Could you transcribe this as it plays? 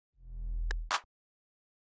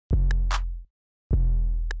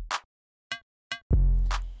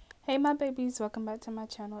Hey my babies, welcome back to my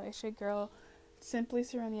channel. It's your girl Simply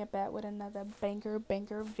Seronia back with another banger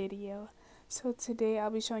video. So today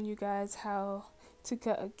I'll be showing you guys how to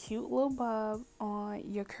cut a cute little bob on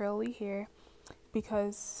your curly hair,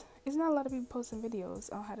 because it's not a lot of people posting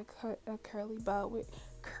videos on how to cut a curly bob with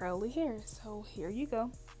curly hair. So here you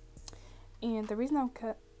go. And the reason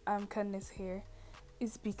I'm cutting this hair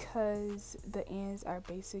is because the ends are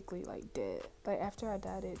basically like dead. Like after I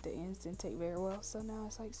dyed it, the ends didn't take very well, so now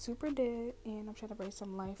it's like super dead, and I'm trying to bring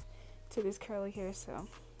some life to this curly hair, so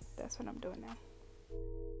that's what I'm doing now.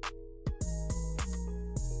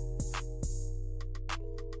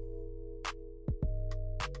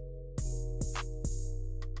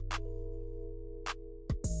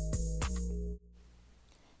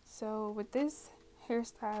 So with this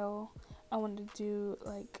hairstyle, I want to do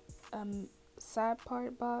like side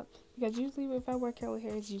part bob, because usually if I wear curly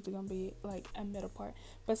hair, it's usually gonna be like a middle part,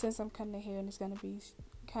 but since I'm cutting the hair and it's gonna be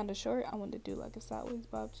kind of short, I want to do like a sideways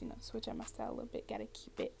bob, you know, switch up my style a little bit, gotta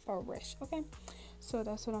keep it fresh. Okay, so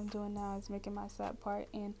that's what I'm doing now, is making my side part,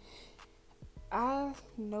 and I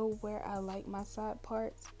know where I like my side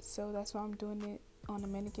parts, so that's why I'm doing it on a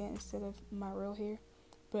mannequin instead of my real hair.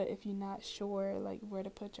 But if you're not sure like where to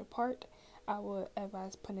put your part, I would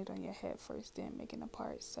advise putting it on your head first, then making a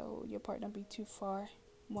part, so your part don't be too far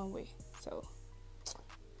one way. So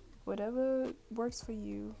whatever works for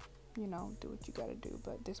you, you know, do what you gotta do,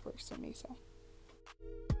 but this works for me.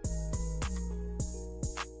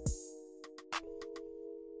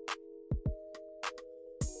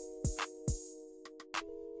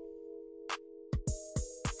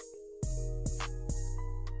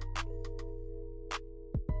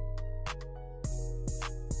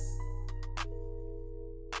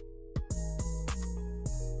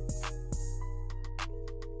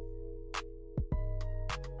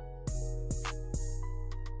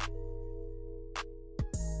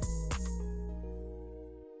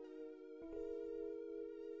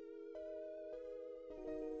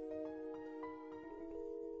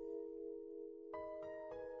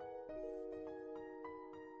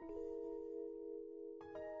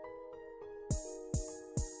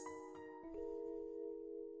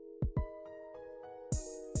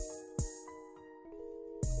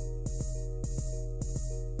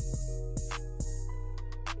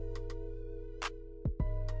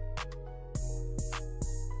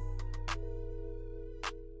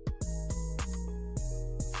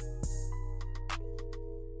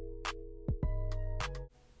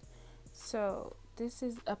 So this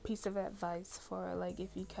is a piece of advice for like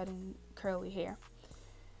if you cutting curly hair.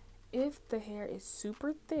 If the hair is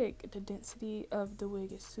super thick, the density of the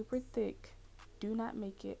wig is super thick, do not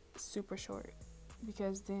make it super short,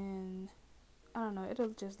 because then I don't know,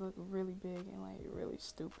 it'll just look really big and like really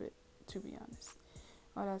stupid, to be honest.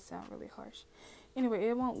 Oh, that sounds really harsh. Anyway,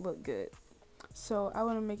 it won't look good. So I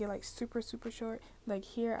want to make it like super short. Like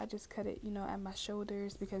here I just cut it, you know, at my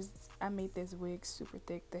shoulders, because I made this wig super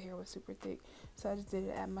thick, the hair was super thick, so I just did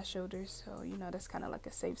it at my shoulders. So you know, that's kind of like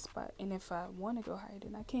a safe spot, and if I want to go higher,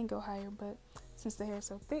 then I can go higher, but since the hair is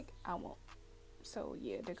so thick, I won't. So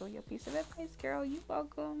yeah, there go your piece of advice, girl. You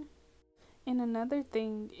welcome. And another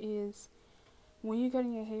thing is, when you're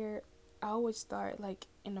cutting your hair, I always start like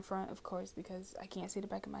in the front, of course, because I can't see the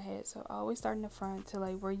back of my head, so I always start in the front to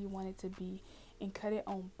like where you want it to be, and cut it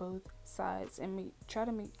on both sides, and try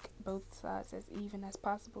to make both sides as even as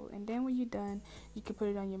possible. And then when you're done, you can put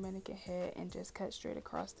it on your mannequin head and just cut straight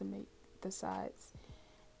across to make the sides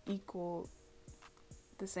equal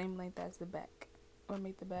the same length as the back, or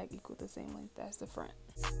make the back equal the same length as the front.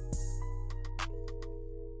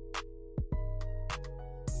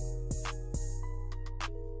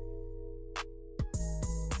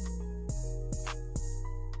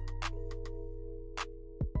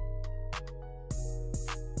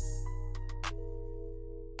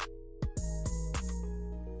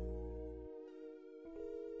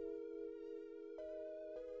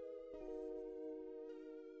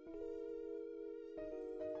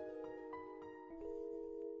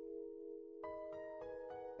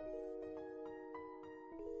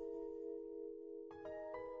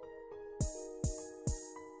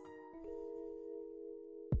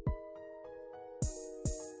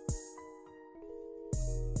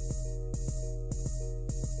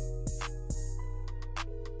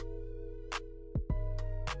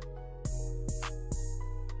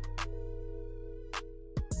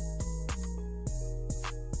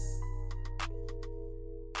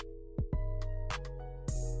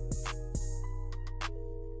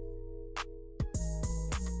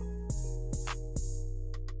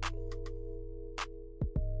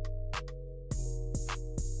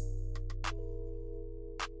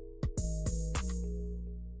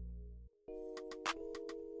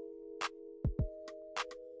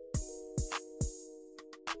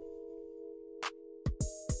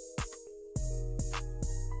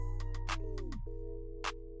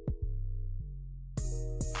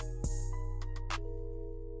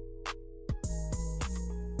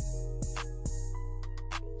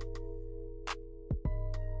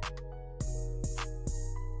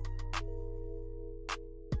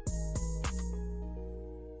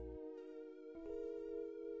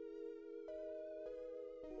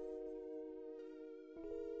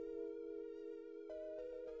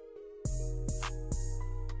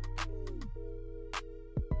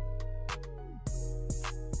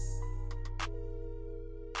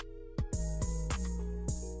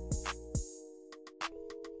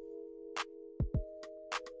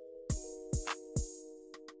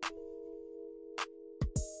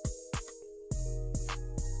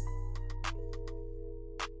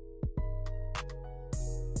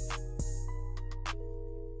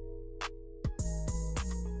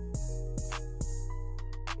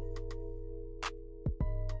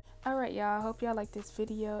 Alright, y'all, I hope y'all like this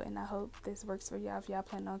video, and I hope this works for y'all if y'all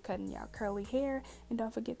plan on cutting y'all curly hair. And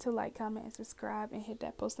don't forget to like, comment, and subscribe, and hit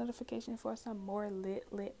that post notification for some more lit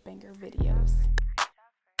banger videos.